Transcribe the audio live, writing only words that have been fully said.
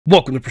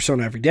Welcome to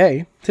Persona Every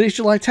Day. Today's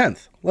July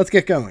 10th. Let's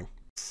get going.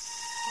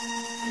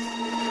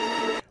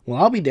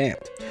 Well, I'll be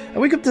damned. I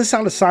wake up to the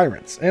sound of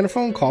sirens and a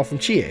phone call from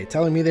Chie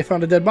telling me they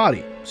found a dead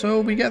body,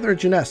 so we gather at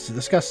Junes to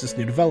discuss this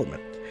new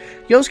development.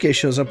 Yosuke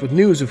shows up with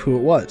news of who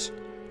it was.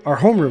 Our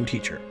homeroom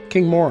teacher,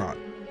 King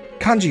Moron.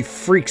 Kanji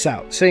freaks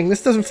out, saying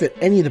this doesn't fit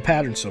any of the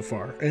patterns so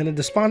far, and a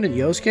despondent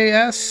Yosuke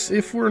asks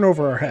if we're in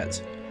over our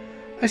heads.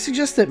 I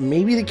suggest that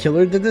maybe the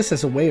killer did this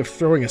as a way of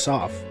throwing us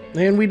off,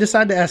 and we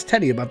decide to ask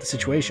Teddy about the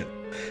situation.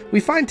 We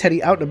find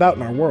Teddy out and about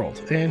in our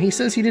world, and he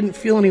says he didn't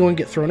feel anyone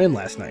get thrown in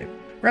last night.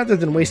 Rather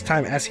than waste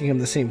time asking him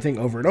the same thing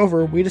over and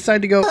over, we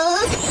decide to go,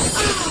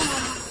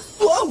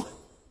 Whoa!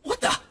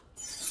 What the?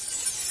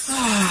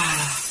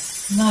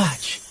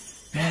 Much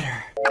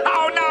better.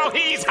 Oh no,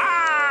 he's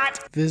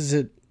hot!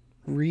 visit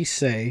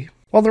Rise.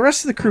 While the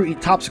rest of the crew eat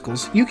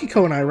Topsicles,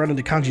 Yukiko and I run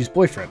into Kanji's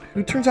boyfriend,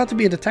 who turns out to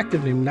be a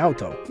detective named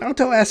Naoto.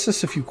 Naoto asks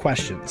us a few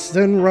questions,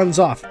 then runs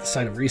off at the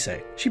sight of Rise.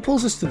 She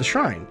pulls us to the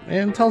shrine,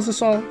 and tells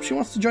us all she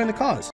wants to join the cause.